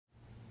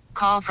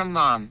Call from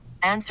mom.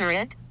 Answer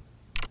it.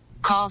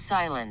 Call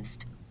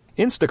silenced.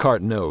 Instacart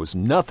knows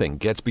nothing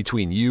gets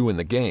between you and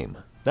the game.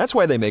 That's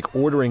why they make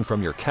ordering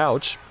from your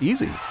couch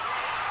easy.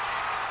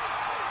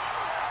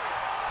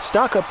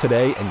 Stock up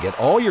today and get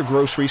all your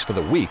groceries for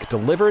the week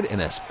delivered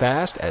in as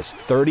fast as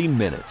 30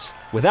 minutes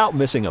without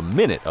missing a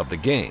minute of the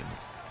game.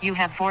 You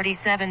have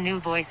 47 new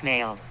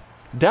voicemails.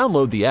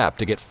 Download the app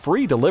to get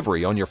free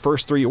delivery on your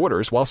first 3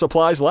 orders while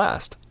supplies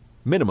last.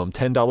 Minimum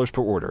 $10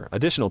 per order.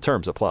 Additional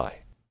terms apply.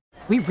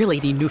 We really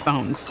need new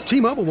phones.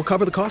 T-Mobile will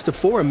cover the cost of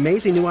 4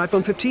 amazing new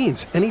iPhone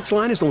 15s, and each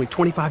line is only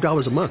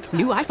 $25 a month.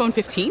 New iPhone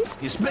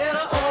 15s? It's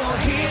better over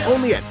here.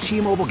 Only at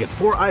T-Mobile, get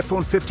 4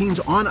 iPhone 15s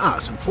on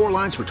us and 4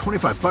 lines for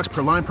 $25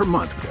 per line per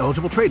month with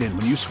eligible trade-in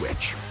when you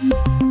switch.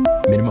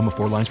 Minimum of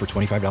 4 lines for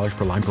 $25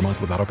 per line per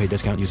month with autopay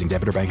discount using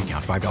debit or bank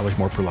account. $5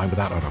 more per line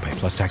without autopay,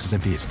 plus taxes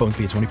and fees. Phone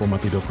fee at 24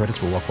 monthly bill credits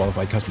for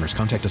well-qualified customers.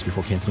 Contact us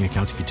before canceling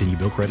account to continue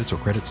bill credits or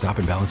credit stop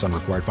and balance on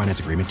required finance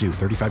agreement due.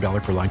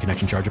 $35 per line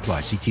connection charge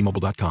applies. See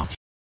T-Mobile.com.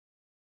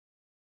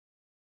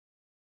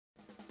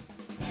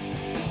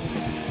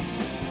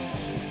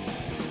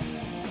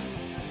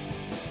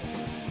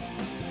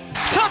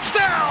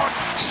 Touchdown!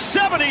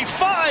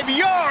 75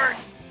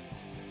 yards!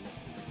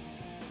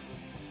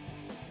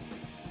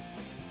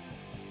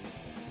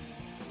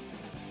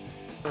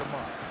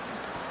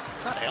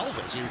 Not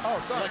Elvis. Oh,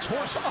 sorry. Likes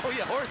horses. Oh,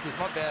 yeah, horses.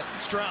 My bad.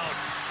 Stroud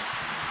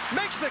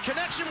makes the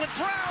connection with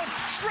Brown,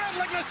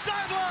 straddling the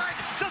sideline.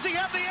 Does he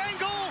have the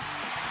angle?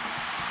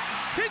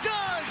 He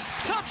does!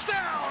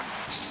 Touchdown!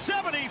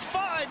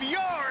 75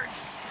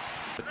 yards!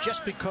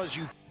 Just because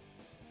you...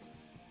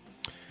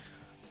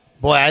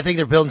 Boy, I think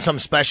they're building something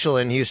special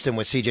in Houston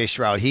with CJ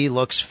Stroud. He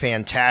looks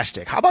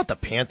fantastic. How about the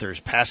Panthers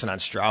passing on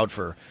Stroud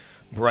for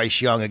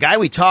Bryce Young? A guy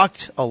we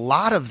talked a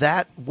lot of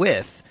that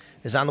with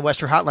is on the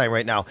Wester Hotline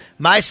right now.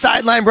 My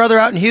sideline brother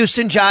out in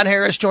Houston, John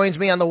Harris, joins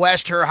me on the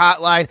Wester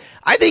Hotline.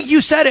 I think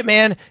you said it,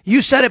 man.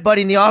 You said it,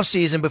 buddy, in the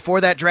offseason before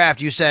that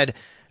draft. You said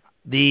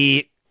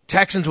the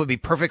Texans would be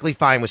perfectly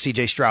fine with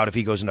CJ Stroud if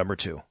he goes number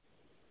 2.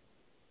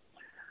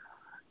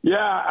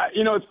 Yeah,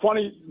 it's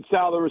funny,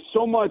 Sal, there was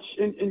so much,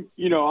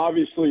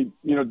 obviously,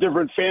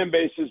 different fan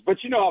bases,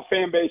 but you know how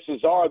fan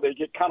bases are. They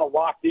get kind of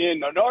locked in.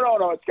 No,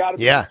 it's got to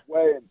be this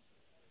way.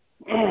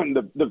 And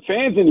the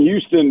fans in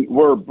Houston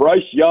were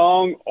Bryce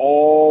Young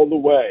all the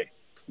way.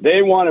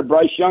 They wanted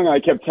Bryce Young.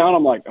 I kept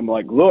telling them, I'm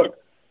like, look,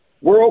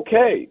 we're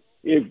okay.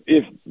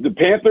 If the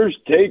Panthers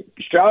take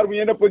Stroud, we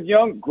end up with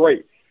Young,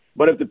 great.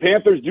 But if the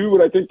Panthers do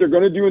what I think they're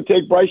going to do and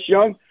take Bryce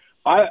Young,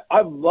 I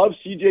love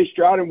C.J.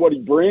 Stroud and what he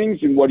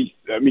brings and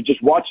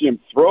just watching him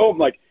throw. I'm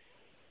like,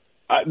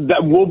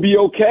 that will be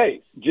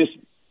okay. Just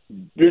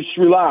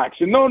relax.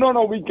 And no,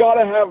 we got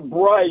to have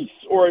Bryce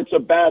or it's a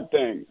bad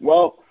thing.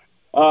 Well,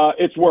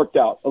 it's worked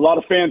out. A lot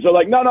of fans are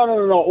like, no.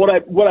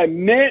 What I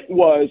meant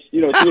was,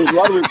 there's a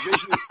lot of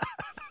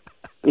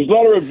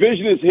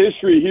revisionist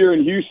history here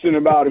in Houston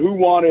about who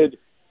wanted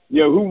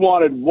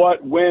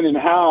what, when, and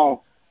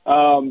how.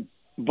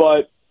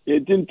 But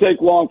it didn't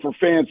take long for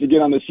fans to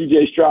get on the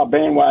C.J. Stroud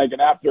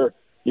bandwagon after,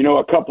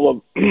 a couple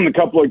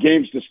of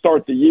games to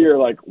start the year.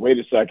 Like, wait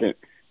a second,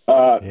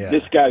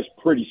 this guy's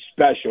pretty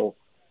special.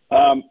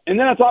 And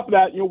then on top of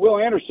that, Will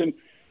Anderson,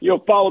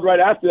 followed right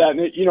after that.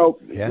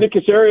 And, Nick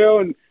Caserio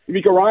and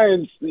Mika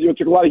Ryans,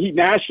 took a lot of heat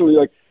nationally.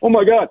 Like, oh,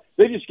 my God,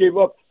 they just gave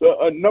up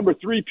a number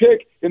 3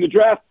 pick in the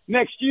draft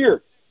next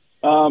year.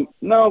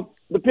 No,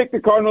 the pick the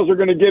Cardinals are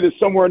going to get is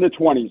somewhere in the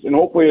 20s, and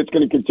hopefully it's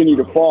going to continue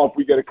to fall if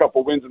we get a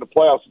couple wins in the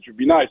playoffs, which would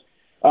be nice.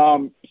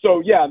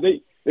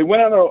 They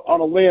went on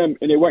a limb,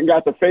 and they went and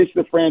got the face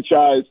of the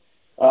franchise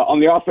on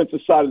the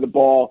offensive side of the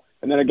ball,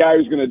 and then a guy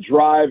who's going to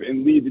drive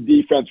and lead the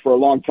defense for a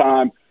long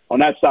time on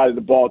that side of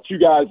the ball. 2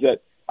 guys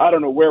that I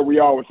don't know where we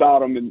are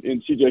without them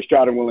in C.J.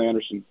 Stroud and Will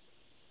Anderson.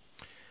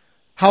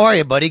 How are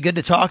you, buddy? Good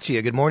to talk to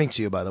you. Good morning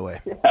to you, by the way.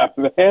 Yeah,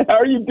 man. How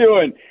are you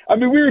doing?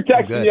 We were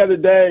texting the other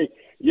day.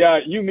 Yeah,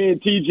 you, me,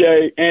 and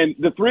TJ, and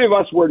the 3 of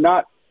us were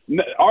not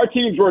 – our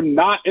teams were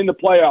not in the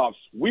playoffs.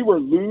 We were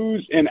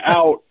lose and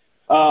out,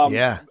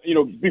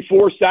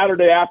 before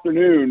Saturday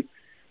afternoon.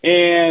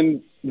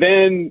 And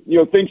then,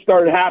 things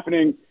started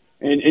happening,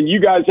 and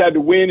you guys had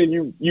to win,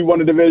 and you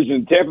won a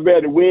division. Tampa Bay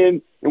had to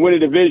win and win a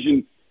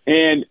division.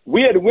 And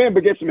we had to win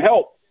but get some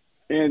help.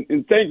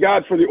 And thank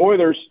God for the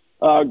Oilers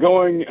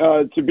going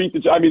to beat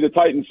the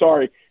Titans,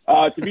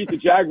 to beat the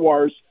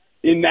Jaguars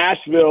in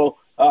Nashville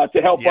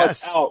to help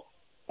us out.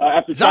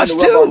 After trying to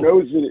rub our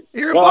nose in it.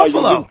 You're in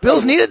Buffalo.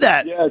 Bills needed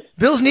that. Yes.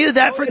 Bills needed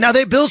that.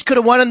 Bills could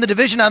have won in the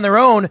division on their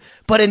own,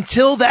 but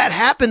until that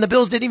happened, the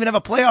Bills didn't even have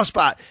a playoff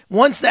spot.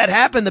 Once that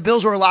happened, the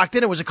Bills were locked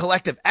in. It was a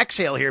collective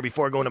exhale here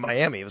before going to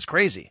Miami. It was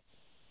crazy.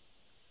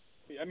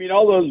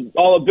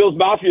 All the Bills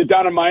Mafia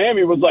down in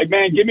Miami was like,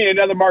 man, give me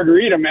another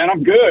margarita, man.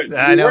 I'm good.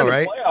 I know, we're in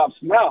right? The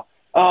playoffs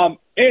now.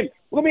 And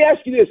let me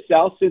ask you this,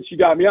 Sal, since you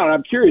got me on.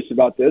 I'm curious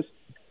about this.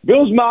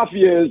 Bills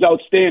Mafia is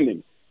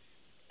outstanding.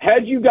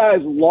 Had you guys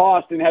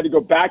lost and had to go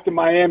back to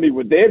Miami,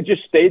 would they have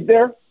just stayed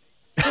there?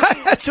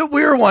 That's what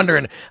we were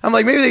wondering. I'm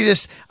like, maybe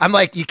I'm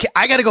like,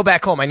 I got to go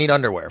back home. I need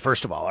underwear,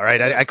 first of all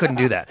right? I couldn't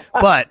do that.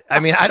 But,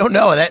 I mean, I don't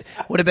know. That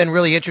would have been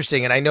really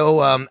interesting. And I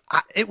know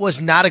it was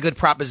not a good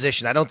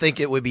proposition. I don't think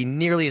it would be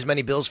nearly as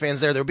many Bills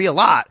fans there. There would be a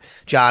lot,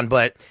 John,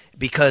 but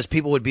because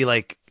people would be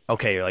like,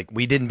 okay, like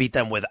we didn't beat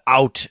them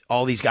without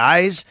all these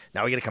guys.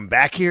 Now we got to come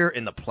back here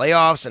in the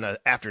playoffs in an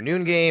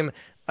afternoon game.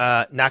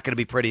 Not going to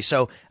be pretty.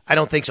 So I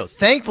don't think so.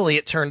 Thankfully,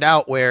 it turned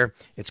out where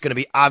it's going to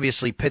be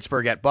obviously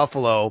Pittsburgh at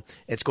Buffalo.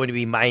 It's going to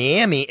be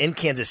Miami in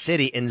Kansas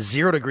City in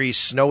 0 degrees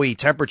snowy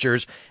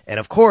temperatures.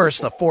 And of course,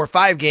 the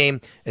 4-5 game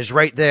is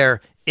right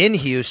there in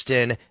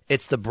Houston.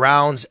 It's the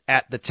Browns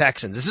at the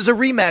Texans. This is a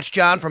rematch,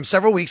 John, from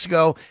several weeks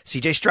ago.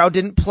 CJ Stroud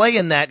didn't play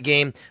in that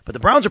game, but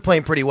the Browns are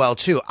playing pretty well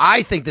too.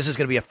 I think this is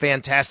going to be a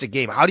fantastic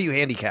game. How do you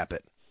handicap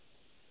it?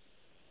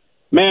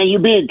 Man,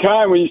 you're being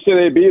kind when you say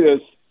they beat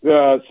us.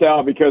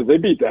 Sal, because they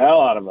beat the hell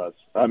out of us.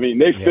 I mean,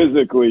 they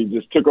physically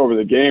just took over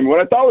the game.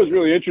 What I thought was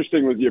really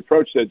interesting was the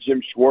approach that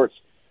Jim Schwartz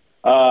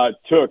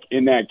took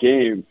in that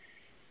game.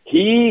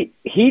 He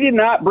did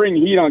not bring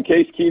heat on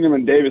Case Keenum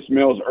and Davis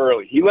Mills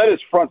early. He let his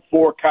front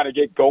four kind of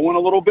get going a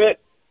little bit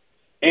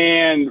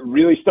and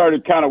really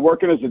started kind of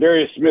working as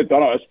Darius Smith.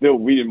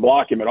 We didn't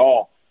block him at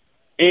all.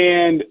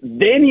 And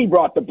then he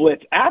brought the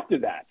blitz after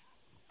that.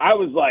 I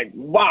was like,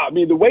 wow. I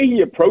mean, the way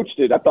he approached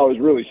it, I thought was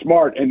really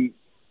smart. And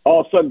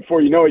all of a sudden,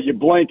 before you know it, you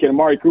blink, and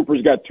Amari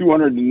Cooper's got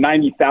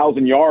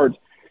 290,000 yards,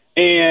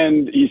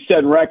 and he's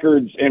setting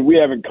records, and we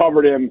haven't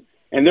covered him,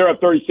 and they're up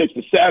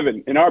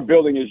 36-7, and our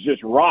building is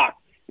just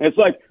rocked. And it's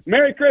like,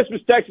 Merry Christmas,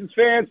 Texans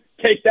fans,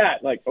 take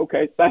that. Like,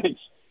 okay,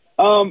 thanks.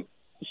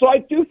 So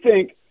I do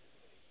think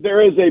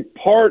there is a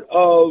part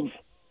of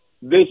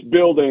this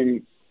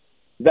building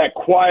that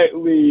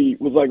quietly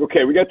was like,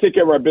 okay, we got to take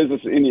care of our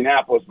business in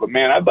Indianapolis, but,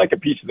 man, I'd like a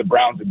piece of the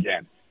Browns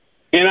again.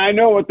 And I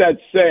know what that's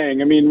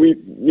saying. I mean,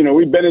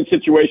 we've been in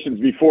situations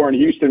before in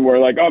Houston where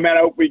like, oh man, I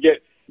hope we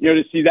get,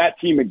 to see that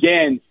team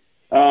again,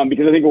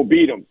 because I think we'll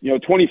beat them.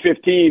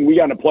 2015, we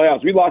got in the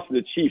playoffs. We lost to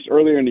the Chiefs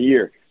earlier in the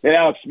year. They had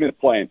Alex Smith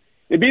playing.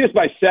 They beat us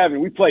by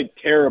 7. We played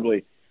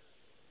terribly.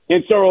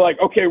 And so we're like,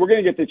 okay, we're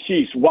going to get the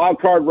Chiefs.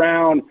 Wild card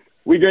round.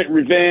 We get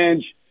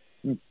revenge.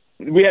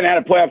 We hadn't had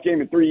a playoff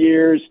game in 3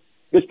 years.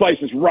 This place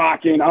is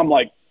rocking. I'm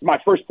like, my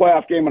first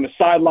playoff game on the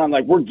sideline,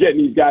 like, we're getting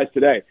these guys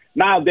today.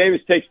 Niall Davis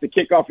takes the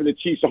kickoff for the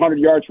Chiefs 100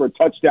 yards for a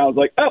touchdown. It's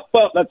like, oh,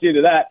 well, that's the end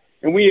of that.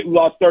 And we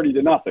lost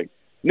 30-0.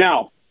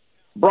 Now,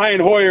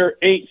 Brian Hoyer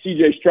ain't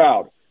CJ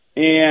Stroud.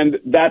 And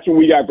that's what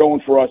we got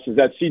going for us is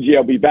that CJ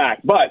will be back.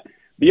 But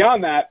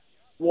beyond that,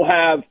 we'll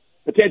have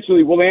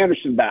potentially Will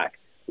Anderson back.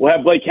 We'll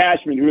have Blake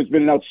Cashman, who has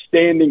been an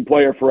outstanding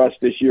player for us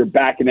this year,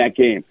 back in that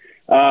game.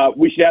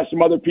 We should have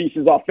some other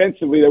pieces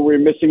offensively that we were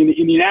missing in the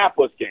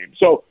Indianapolis game.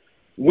 So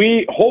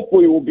we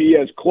hopefully will be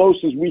as close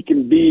as we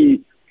can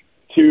be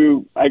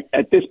to,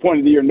 at this point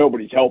of the year,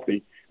 nobody's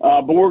healthy.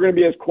 But we're going to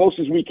be as close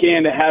as we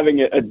can to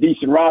having a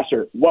decent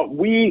roster. What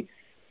we,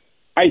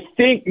 I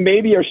think,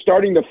 maybe are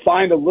starting to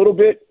find a little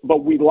bit,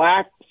 but we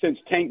lack since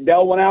Tank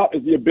Dell went out,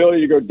 is the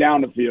ability to go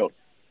down the field.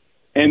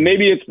 And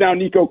maybe it's now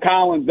Nico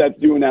Collins that's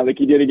doing that like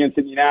he did against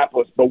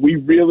Indianapolis. But we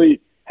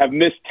really have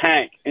missed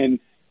Tank. And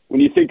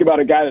when you think about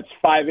a guy that's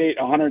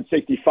 5'8",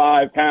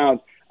 165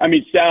 pounds, I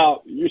mean,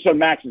 Sal, your son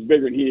Max is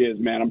bigger than he is,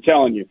 man. I'm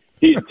telling you.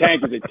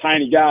 Tank is a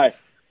tiny guy,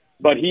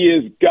 but he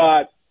is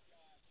a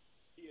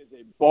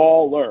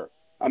baller.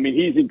 I mean,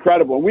 he's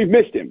incredible. And we've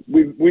missed him.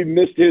 We've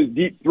missed his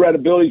deep threat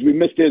abilities. We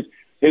missed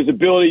his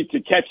ability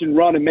to catch and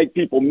run and make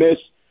people miss.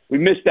 We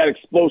missed that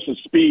explosive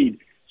speed.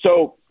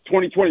 So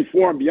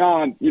 2024 and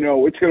beyond,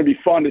 it's going to be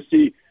fun to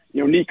see,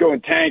 Nico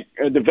and Tank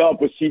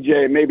develop with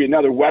CJ and maybe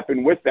another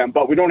weapon with them.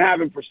 But we don't have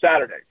him for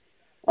Saturday.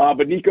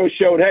 But Nico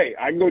showed, hey,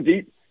 I can go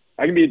deep.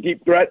 I can be a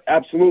deep threat.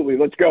 Absolutely.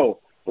 Let's go.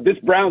 But this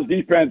Browns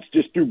defense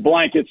just threw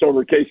blankets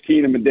over Case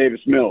Keenum and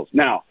Davis Mills.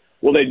 Now,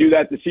 will they do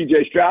that to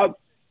CJ Stroud?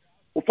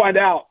 We'll find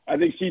out. I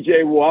think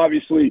CJ will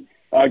obviously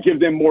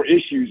give them more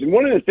issues. And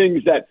one of the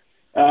things that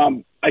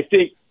I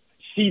think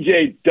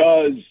CJ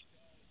does,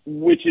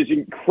 which is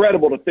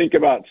incredible to think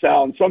about,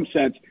 Sal, in some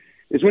sense,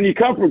 is when you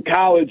come from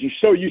college, you're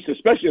so used to,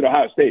 especially at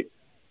Ohio State,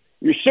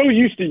 you're so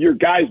used to your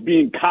guys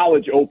being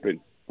college open.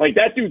 Like,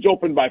 that dude's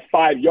open by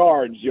 5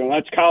 yards.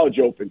 That's college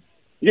open.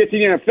 You get to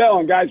the NFL,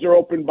 and guys are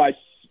open by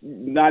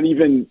not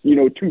even,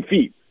 2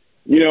 feet.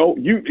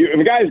 If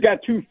a guy's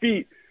got 2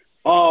 feet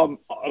of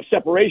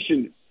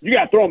separation, you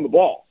got to throw him the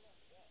ball.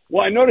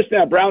 Well, I noticed in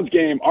that Browns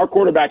game, our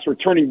quarterbacks were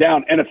turning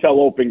down NFL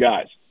open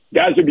guys.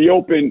 Guys would be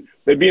open.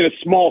 They'd be in a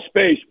small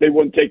space. They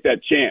wouldn't take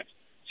that chance.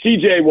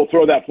 CJ will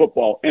throw that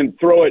football and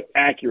throw it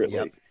accurately.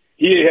 Yep.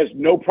 He has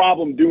no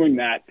problem doing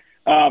that,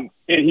 and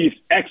he's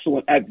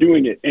excellent at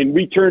doing it. And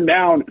we turned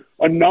down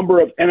a number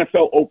of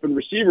NFL open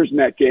receivers in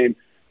that game.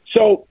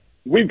 So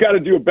we've got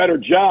to do a better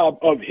job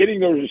of hitting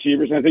those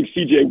receivers, and I think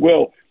CJ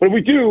will. But if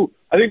we do,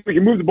 I think we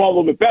can move the ball a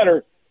little bit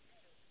better,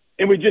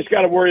 and we just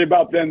got to worry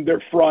about them,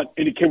 their front,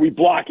 and can we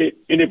block it?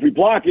 And if we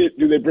block it,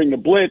 do they bring the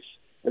blitz?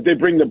 If they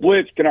bring the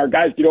blitz, can our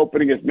guys get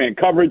open against man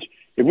coverage?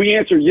 If we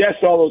answer yes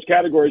to all those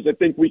categories, I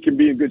think we can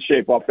be in good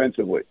shape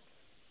offensively.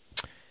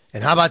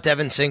 And how about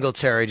Devin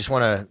Singletary? Just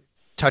want to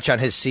touch on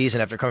his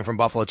season after coming from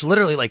Buffalo. It's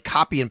literally like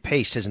copy and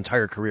paste his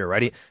entire career,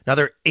 right?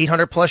 Another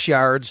 800-plus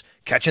yards,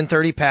 catching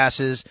 30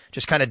 passes,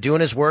 just kind of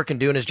doing his work and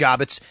doing his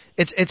job.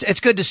 It's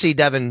good to see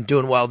Devin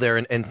doing well there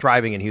and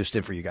thriving in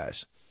Houston for you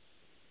guys.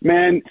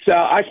 Man, Sal,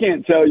 I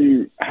can't tell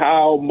you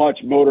how much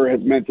Motor has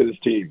meant to this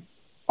team.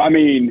 I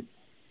mean,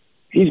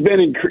 he's been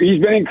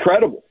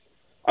incredible.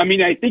 I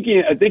mean, I think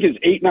his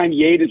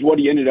 898 is what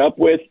he ended up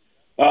with,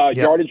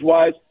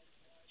 yardage-wise.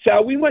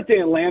 Sal, we went to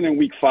Atlanta in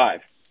week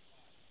 5.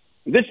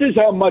 This is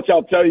how much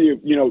I'll tell you,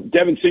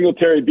 Devin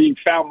Singletary being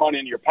found money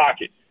in your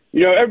pocket.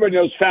 Everybody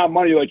knows found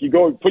money, like you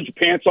go and put your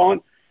pants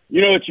on,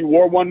 that you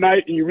wore one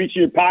night and you reach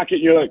in your pocket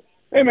and you're like,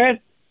 hey, man,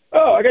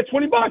 I got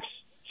 $20.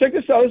 Check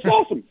this out. It's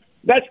awesome.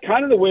 That's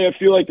kind of the way I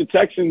feel like the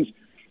Texans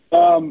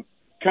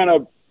kind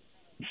of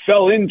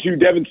fell into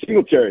Devin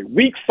Singletary.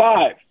 Week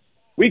 5,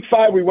 we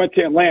went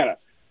to Atlanta.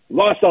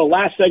 Lost a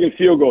last-second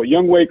field goal.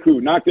 Younghoe Koo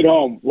knocked it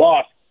home.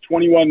 Lost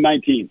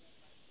 21-19.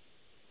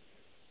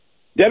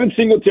 Devin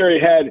Singletary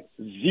had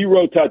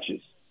 0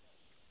 touches.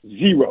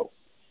 0.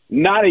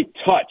 Not a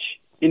touch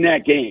in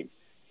that game.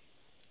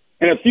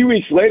 And a few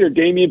weeks later,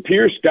 Dameon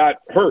Pierce got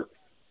hurt.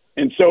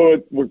 And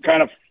so we're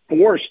kind of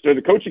forced, or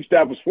the coaching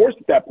staff was forced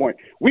at that point.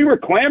 We were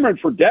clamoring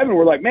for Devin.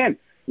 We're like, man,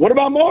 what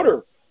about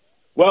Motor?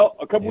 Well,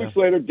 a couple weeks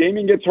later,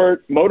 Dameon gets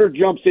hurt. Motor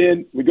jumps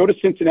in. We go to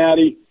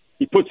Cincinnati.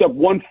 He puts up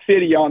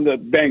 150 on the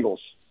Bengals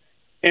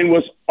and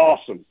was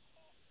awesome.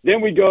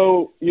 Then we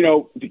go,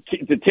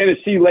 to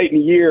Tennessee late in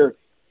the year,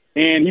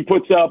 and he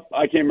puts up,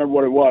 I can't remember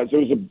what it was. It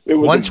was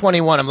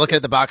 121. I'm looking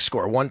at the box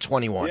score,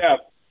 121. Yeah,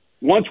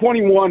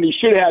 121. He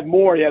should have had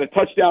more. He had a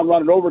touchdown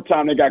run in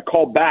overtime that got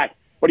called back.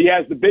 But he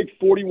has the big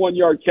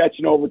 41-yard catch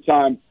in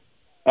overtime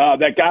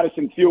that got us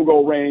in field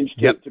goal range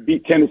to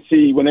beat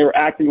Tennessee when they were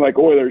acting like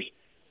Oilers.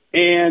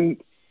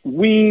 And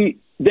we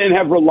then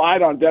have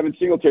relied on Devin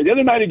Singletary. The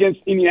other night against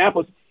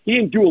Indianapolis, he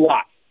didn't do a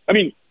lot. I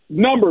mean,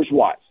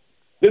 numbers-wise.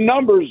 The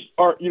numbers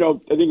are, I think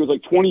it was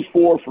like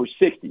 24 for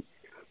 60.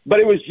 But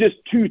it was just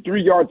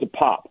 2-3 yards a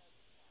pop.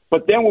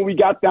 But then when we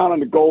got down on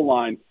the goal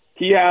line,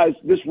 he has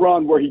this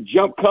run where he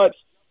jump cuts,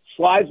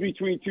 slides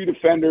between 2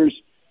 defenders,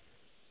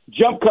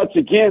 jump cuts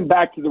again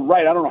back to the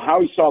right. I don't know how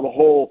he saw the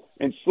hole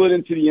and slid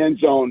into the end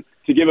zone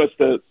to give us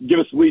the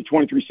lead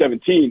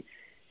 23-17.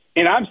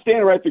 And I'm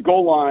standing right at the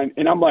goal line,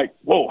 and I'm like,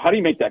 whoa, how do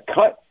you make that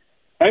cut?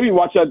 I mean,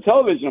 watch that on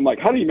television. I'm like,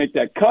 how do you make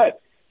that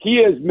cut?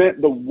 He has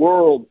meant the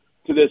world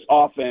to this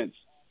offense.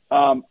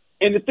 And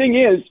the thing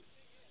is,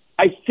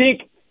 I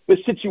think the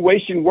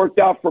situation worked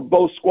out for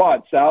both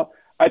squads, Sal.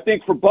 I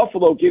think for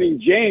Buffalo, getting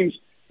James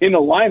in the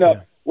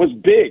lineup was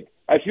big.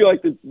 I feel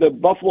like the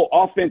Buffalo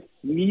offense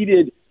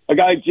needed a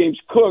guy like James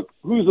Cook,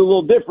 who's a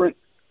little different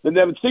than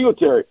Devin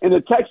Singletary. And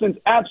the Texans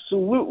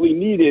absolutely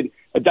needed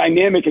a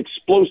dynamic,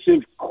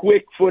 explosive,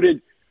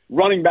 quick-footed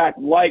running back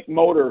like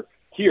Motor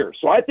here.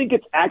 So I think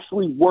it's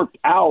actually worked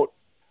out,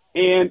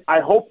 and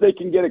I hope they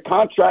can get a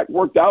contract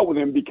worked out with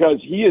him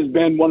because he has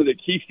been one of the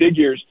key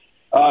figures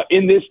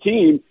in this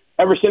team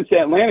ever since the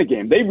Atlanta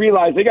game. They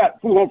realized they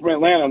flew home from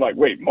Atlanta and like,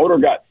 wait, Motor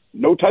got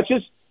no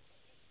touches?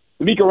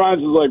 D'Amico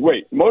Ryans was like,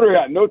 wait, Motor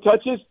got no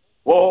touches?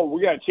 Well,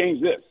 we got to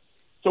change this.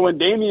 So when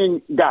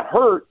Dameon got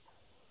hurt,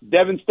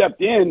 Devin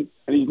stepped in,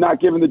 and he's not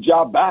giving the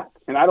job back.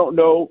 And I don't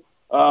know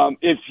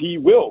if he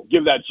will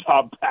give that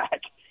job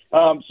back.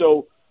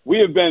 So we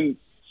have been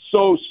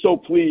so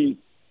pleased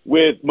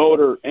with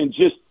Motor. And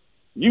just,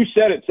 you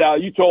said it,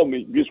 Sal. You told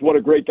me just what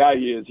a great guy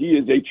he is. He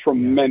is a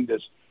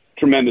tremendous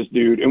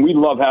dude, and we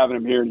love having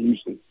him here in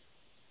Houston.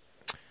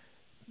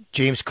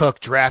 James Cook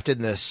drafted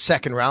in the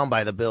second round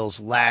by the Bills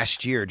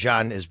last year.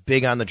 John is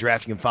big on the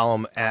draft. You can follow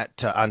him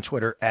on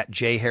Twitter at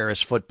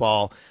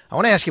 @JHarrisFootball. I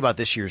want to ask you about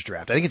this year's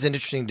draft. I think it's an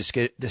interesting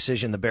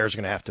decision the Bears are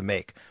going to have to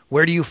make.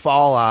 Where do you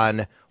fall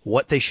on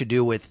what they should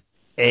do with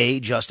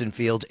A, Justin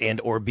Fields, and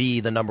or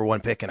B, the number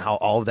 1 pick, and how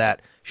all of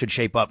that should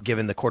shape up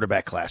given the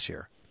quarterback class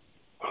here?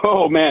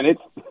 Oh, man,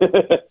 it's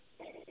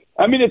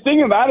I mean, the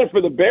thing about it for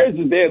the Bears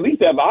is they at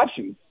least have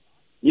options.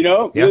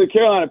 You're the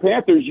Carolina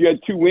Panthers. You had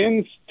two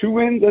wins,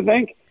 I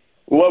think.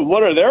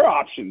 What are their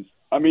options?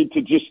 I mean,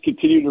 to just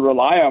continue to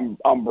rely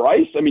on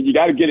Bryce? I mean, you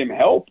got to get him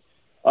help.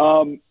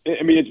 I mean,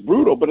 it's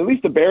brutal, but at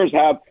least the Bears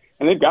have,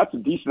 and they've got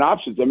some decent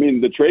options. I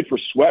mean, the trade for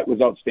Sweat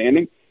was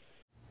outstanding.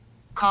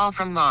 Call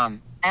from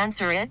mom.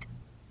 Answer it.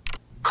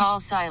 Call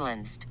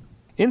silenced.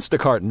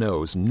 Instacart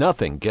knows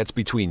nothing gets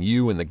between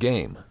you and the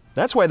game.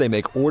 That's why they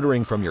make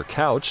ordering from your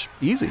couch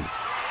easy.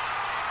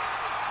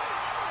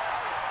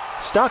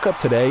 Stock up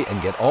today and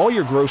get all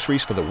your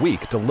groceries for the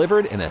week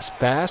delivered in as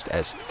fast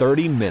as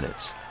 30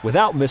 minutes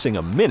without missing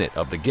a minute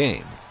of the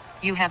game.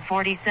 You have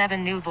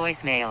 47 new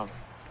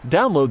voicemails.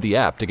 Download the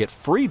app to get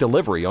free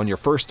delivery on your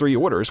first 3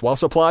 orders while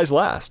supplies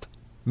last.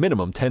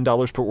 Minimum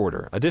 $10 per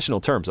order.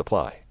 Additional terms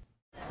apply.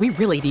 We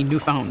really need new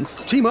phones.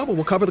 T-Mobile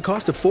will cover the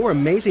cost of 4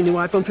 amazing new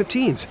iPhone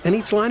 15s, and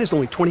each line is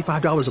only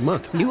 $25 a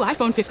month. New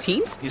iPhone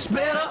 15s? It's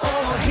better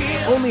over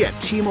here. Only at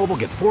T-Mobile,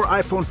 get 4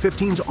 iPhone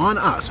 15s on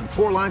us and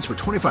 4 lines for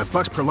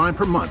 $25 per line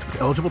per month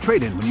with eligible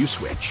trade-in when you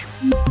switch.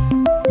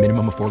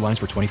 Minimum of 4 lines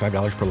for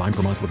 $25 per line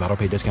per month with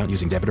autopay discount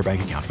using debit or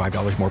bank account.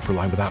 $5 more per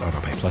line without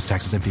autopay, plus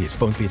taxes and fees.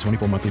 Phone fee at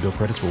 24 monthly bill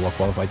credits for well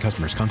qualified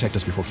customers. Contact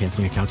us before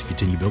canceling account to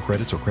continue bill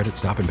credits or credit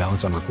stop and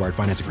balance on required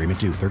finance agreement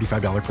due.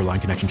 $35 per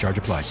line connection charge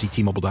applies. See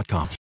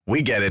T-Mobile.com.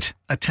 We get it.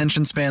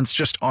 Attention spans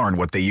just aren't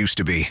what they used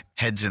to be.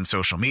 Heads in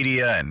social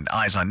media and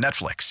eyes on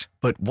Netflix.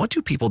 But what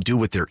do people do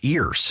with their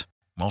ears?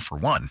 Well, for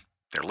one,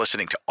 they're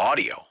listening to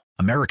audio.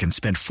 Americans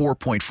spend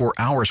 4.4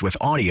 hours with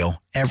audio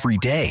every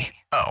day.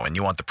 Oh, and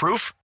you want the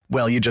proof?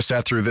 Well, you just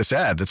sat through this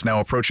ad that's now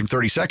approaching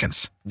 30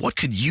 seconds. What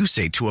could you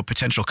say to a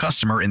potential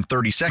customer in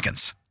 30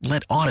 seconds?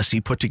 Let Odyssey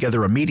put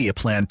together a media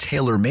plan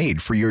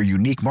tailor-made for your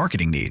unique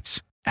marketing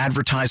needs.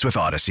 Advertise with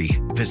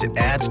Odyssey. Visit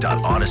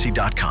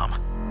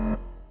ads.odyssey.com.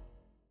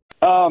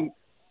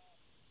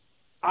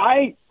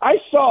 I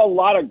saw a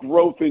lot of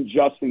growth in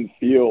Justin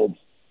Fields,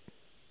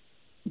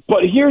 but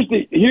here's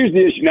the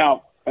issue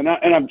now, and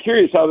I'm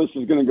curious how this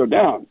is going to go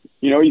down.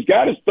 You know, he's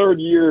got his third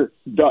year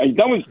done. He's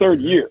done with his third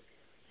year.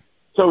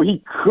 So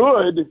he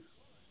could,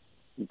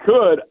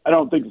 I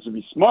don't think this would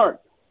be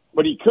smart,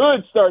 but he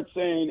could start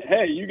saying,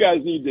 hey, you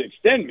guys need to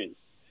extend me.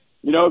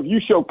 You know, if you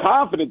show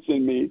confidence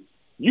in me,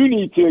 you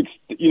need to,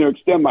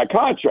 extend my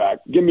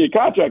contract, give me a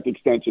contract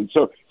extension.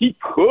 So he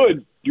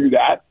could do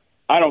that.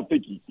 I don't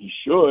think he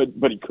should,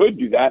 but he could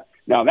do that.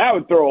 Now, that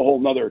would throw a whole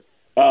nother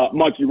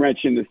monkey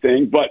wrench in the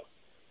thing. But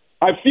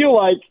I feel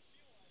like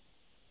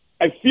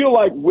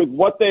with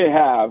what they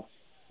have,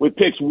 with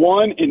picks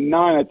 1 and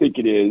 9, I think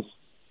it is,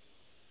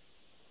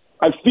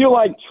 I feel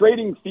like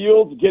trading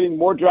Fields, getting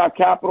more draft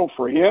capital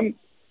for him,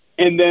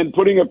 and then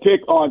putting a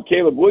pick on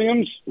Caleb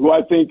Williams, who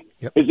I think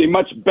is a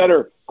much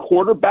better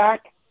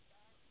quarterback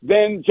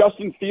than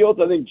Justin Fields.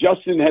 I think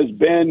Justin has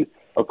been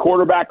a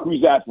quarterback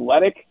who's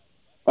athletic,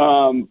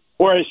 or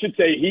I should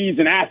say he's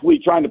an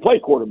athlete trying to play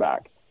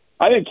quarterback.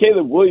 I think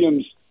Caleb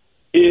Williams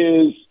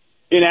is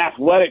an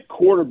athletic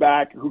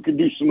quarterback who can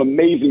do some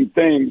amazing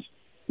things.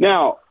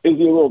 Now, is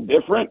he a little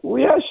different?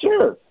 Well, yeah,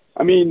 sure.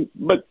 I mean,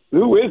 but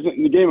who isn't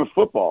in the game of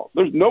football?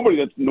 There's nobody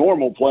that's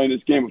normal playing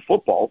this game of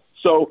football.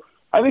 So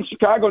I think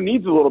Chicago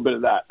needs a little bit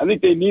of that. I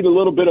think they need a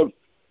little bit of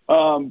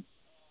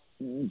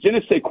je ne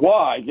sais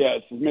quoi, I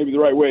guess, is maybe the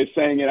right way of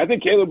saying it. I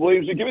think Caleb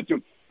Williams would give it to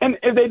him. And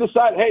if they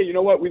decide, hey, you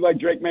know what, we like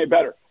Drake May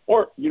better,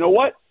 or you know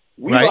what,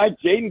 we like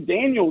Jaden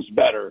Daniels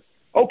better,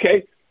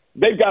 okay,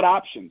 they've got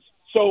options.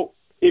 So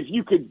if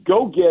you could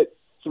go get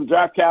some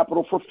draft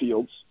capital for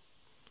Fields,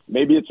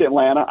 maybe it's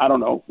Atlanta, I don't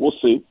know, we'll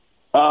see.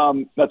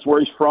 That's where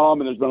he's from,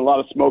 and there's been a lot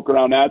of smoke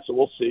around that, so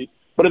we'll see.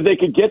 But if they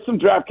could get some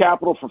draft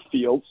capital for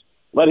Fields,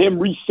 let him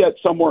reset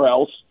somewhere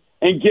else,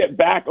 and get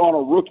back on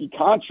a rookie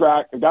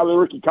contract, a guy with a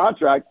rookie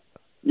contract,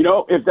 you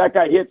know, if that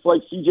guy hits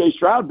like CJ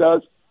Stroud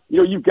does, you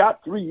know, you've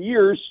got 3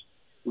 years,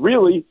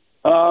 really,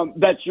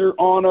 that you're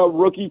on a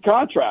rookie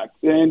contract,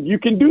 and you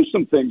can do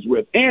some things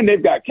with. And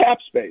they've got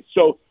cap space.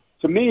 So,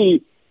 to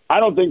me,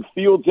 I don't think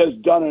Fields has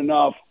done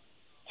enough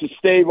to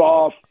stave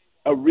off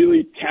a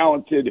really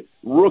talented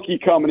rookie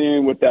coming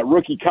in with that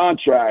rookie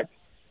contract.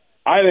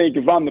 I think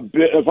if I'm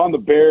the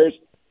Bears,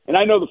 and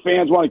I know the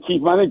fans want to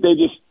keep him, I think they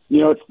just, you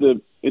know,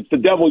 it's the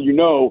devil you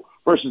know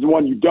versus the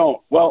one you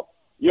don't. Well,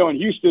 you know, in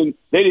Houston,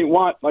 they didn't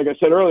want, like I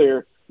said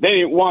earlier, they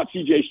didn't want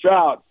CJ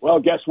Stroud. Well,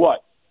 guess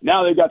what?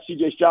 Now they've got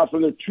CJ Stroud for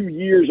their 2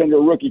 years under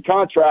a rookie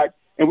contract,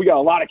 and we got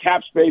a lot of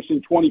cap space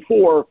in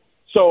 24.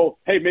 So,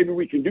 hey, maybe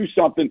we can do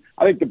something.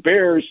 I think the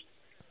Bears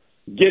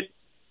give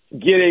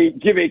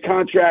a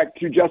contract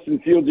to Justin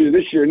Fields either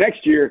this year or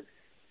next year.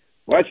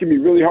 Well, that's going to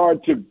be really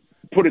hard to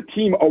put a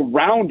team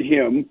around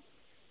him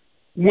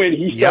when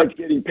he starts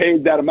getting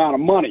paid that amount of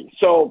money.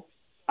 So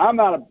I'm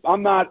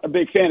not a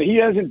big fan. He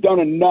hasn't done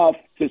enough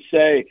to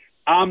say,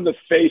 I'm the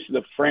face of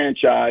the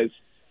franchise.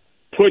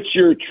 Put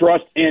your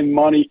trust and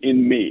money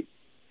in me.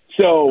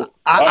 So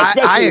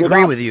I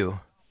agree with you.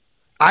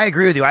 I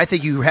agree with you. I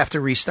think you have to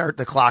restart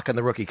the clock on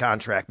the rookie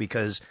contract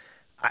because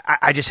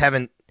I just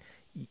haven't.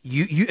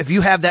 If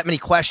you have that many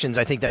questions,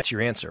 I think that's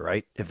your answer,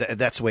 right? If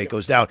that's the way it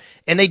goes down.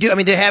 And they do. I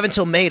mean, they have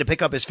until May to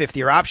pick up his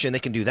 5th-year option. They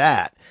can do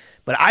that.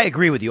 But I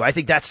agree with you. I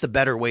think that's the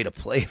better way to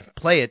play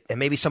it. And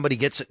maybe somebody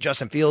gets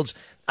Justin Fields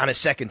on his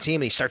second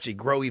team and he starts to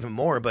grow even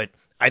more. But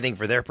I think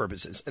for their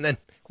purposes. And then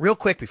real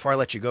quick before I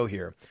let you go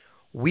here,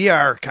 we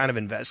are kind of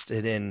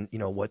invested in, you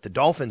know, what the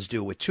Dolphins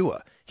do with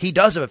Tua. He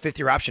does have a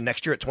 5th-year option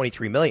next year at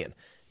 $23 million.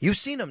 You've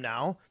seen him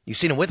now. You've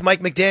seen him with Mike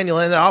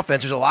McDaniel in the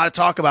offense. There's a lot of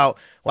talk about,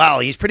 wow,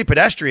 he's pretty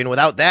pedestrian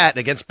without that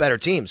against better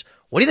teams.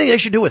 What do you think they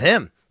should do with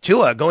him?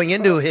 Tua going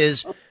into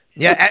his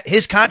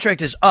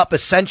contract is up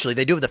essentially.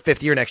 They do have the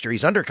 5th year next year.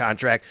 He's under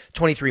contract,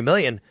 $23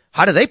 million.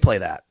 How do they play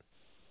that?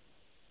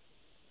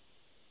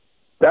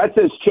 That's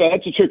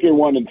a trickier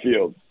one in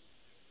Field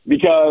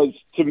because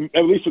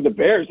at least with the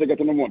Bears, they got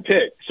the number 1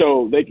 pick,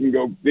 so they can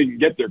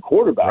get their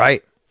quarterback.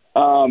 Right.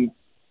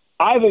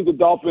 I think the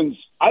Dolphins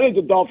are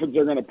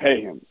going to pay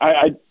him.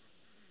 I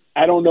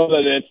don't know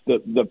that it's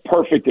the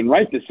perfect and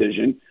right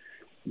decision,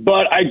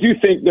 but I do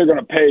think they're going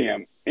to pay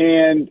him.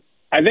 And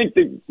I think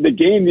the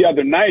game the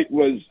other night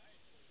was,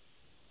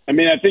 I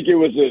think it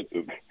was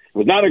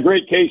not a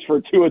great case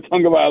for Tua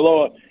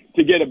Tagovailoa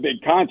to get a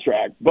big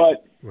contract.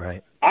 But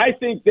right. I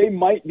think they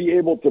might be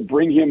able to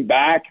bring him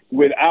back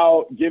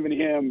without giving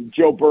him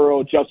Joe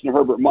Burrow, Justin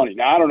Herbert money.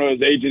 Now, I don't know who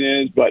his agent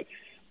is, but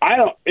I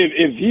don't.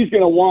 If he's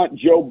going to want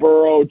Joe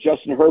Burrow,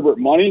 Justin Herbert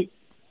money,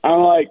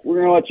 I'm like,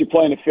 we're going to let you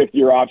play in a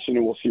 5th-year option,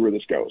 and we'll see where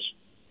this goes.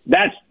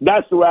 That's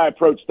the way I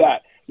approach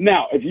that.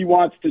 Now, if he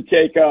wants to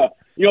take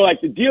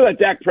like the deal that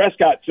Dak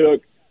Prescott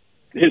took,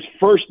 his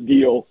first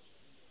deal,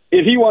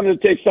 if he wanted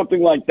to take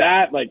something like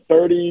that, like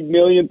 $30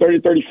 million,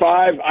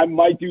 35, I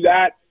might do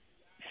that.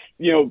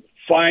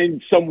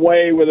 Find some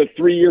way with a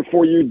 3-year,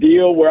 4-year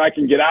deal where I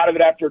can get out of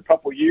it after a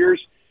couple of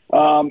years.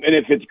 And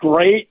if it's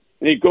great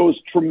and it goes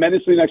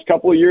tremendously the next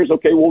couple of years,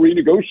 okay, we'll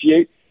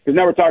renegotiate because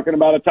now we're talking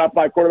about a top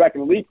 5 quarterback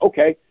in the league.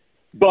 Okay.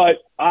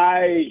 But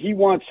he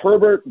wants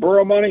Herbert,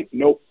 Burrow money?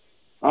 Nope.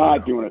 I'm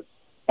not doing it.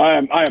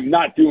 I am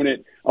not doing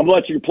it. I'm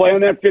going to let you play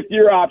on that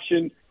 5th-year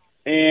option,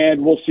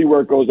 and we'll see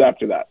where it goes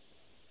after that.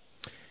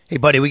 Hey,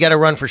 buddy, we got to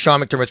run for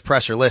Sean McDermott's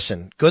presser.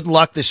 Listen, good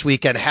luck this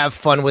weekend. Have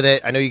fun with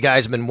it. I know you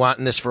guys have been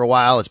wanting this for a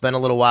while. It's been a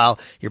little while.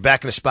 You're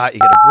back in a spot. You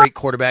got a great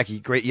quarterback, a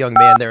great young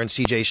man there in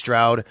CJ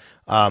Stroud.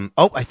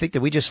 I think,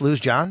 did we just lose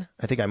John?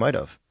 I think I might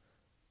have.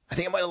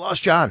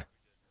 Lost John.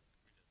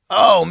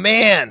 Oh,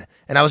 man.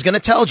 And I was going to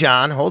tell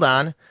John, hold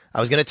on.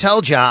 I was going to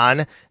tell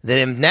John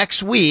that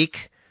next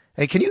week,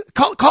 hey, can you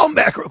call him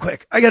back real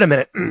quick? I got a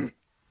minute.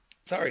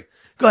 Sorry.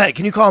 Go ahead.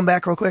 Can you call him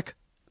back real quick?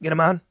 Get him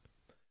on?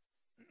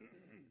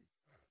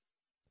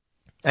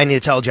 I need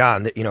to tell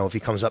John that, if he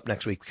comes up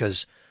next week,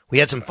 because we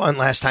had some fun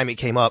last time he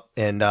came up,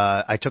 and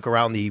I took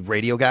around the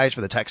radio guys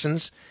for the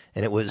Texans,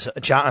 and it was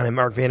John and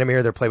Mark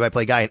Vandermeer, their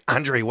play-by-play guy, and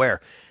Andre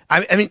Ware.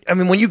 I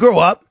mean, when you grow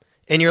up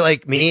and you're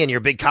like me and you're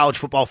a big college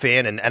football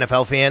fan and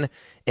NFL fan,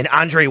 and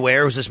Andre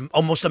Ware was this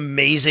almost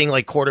amazing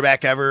like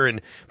quarterback ever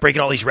and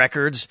breaking all these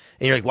records,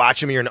 and you're like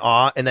watching him, you're in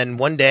awe, and then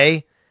one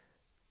day,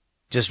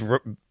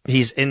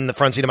 he's in the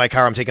front seat of my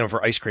car. I'm taking him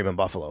for ice cream in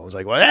Buffalo. I was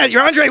like, well,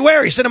 you're Andre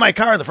Ware. He's sitting in my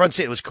car in the front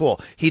seat. It was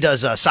cool. He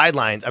does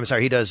sidelines. I'm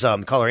sorry. He does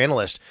color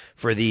analyst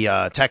for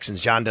the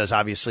Texans. John does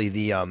obviously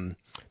the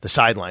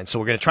sidelines. So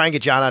we're going to try and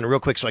get John on real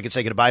quick so I can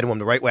say goodbye to him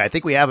the right way. I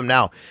think we have him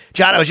now.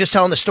 John, I was just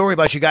telling the story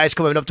about you guys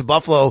coming up to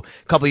Buffalo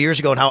a couple of years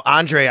ago and how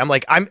Andre,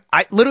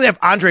 I literally have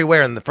Andre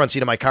Ware in the front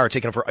seat of my car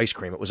taking him for ice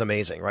cream. It was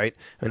amazing, right?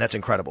 I mean, that's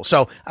incredible.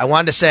 So I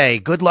wanted to say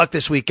good luck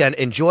this weekend.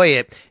 Enjoy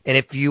it. And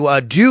if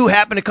you do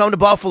happen to come to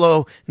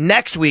Buffalo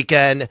next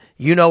weekend,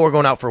 we're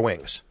going out for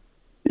wings.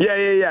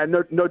 Yeah.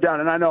 No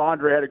doubt. And I know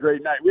Andre had a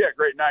great night. We had a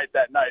great night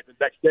that night. The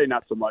next day,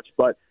 not so much.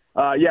 But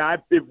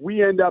if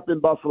we end up in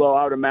Buffalo,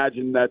 I would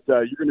imagine that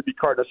you're going to be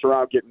carting us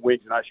around getting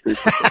wings and ice cream.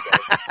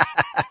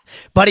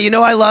 Buddy,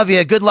 I love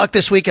you. Good luck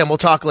this weekend. We'll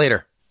talk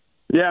later.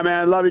 Yeah,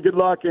 man. Love you. Good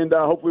luck. And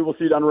hopefully we'll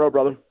see you down the road,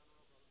 brother. All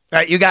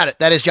right, you got it.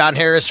 That is John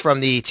Harris from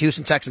the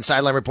Houston Texans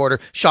sideline reporter.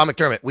 Sean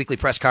McDermott, weekly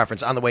press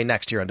conference on the way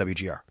next here on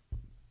WGR.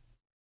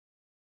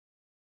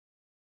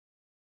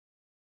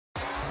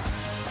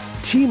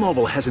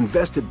 T-Mobile has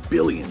invested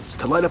billions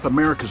to light up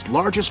America's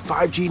largest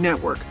 5G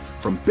network,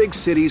 from big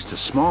cities to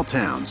small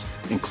towns,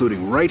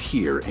 including right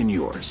here in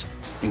yours.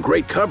 And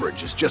great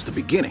coverage is just the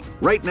beginning.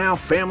 Right now,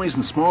 families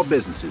and small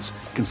businesses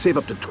can save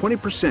up to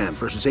 20%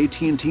 versus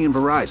AT&T and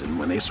Verizon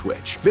when they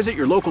switch. Visit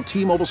your local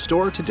T-Mobile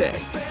store today.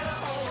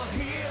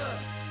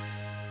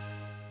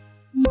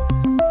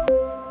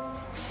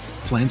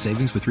 Plan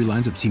savings with 3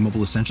 lines of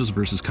T-Mobile Essentials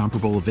versus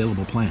comparable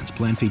available plans.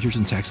 Plan features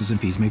and taxes and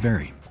fees may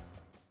vary.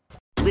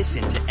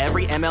 Listen to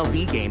every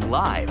MLB game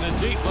live. In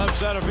the deep left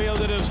center field,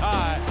 it is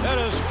high, it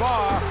is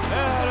far,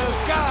 it is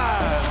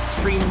gone.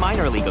 Stream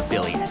minor league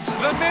affiliates.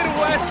 The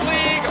Midwest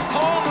League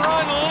home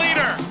run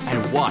leader.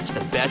 And watch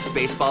the best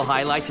baseball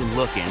highlights and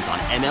look-ins on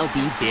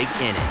MLB Big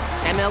Inning.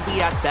 MLB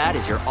At Bat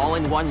is your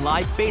all-in-one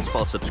live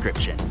baseball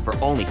subscription for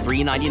only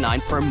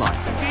 $3.99 per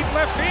month. Deep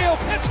left field,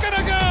 it's gonna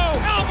go.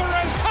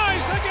 Alvarez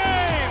ties the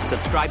game.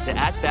 Subscribe to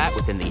At Bat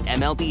within the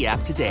MLB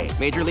app today.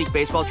 Major League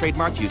Baseball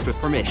trademarks used with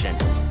permission.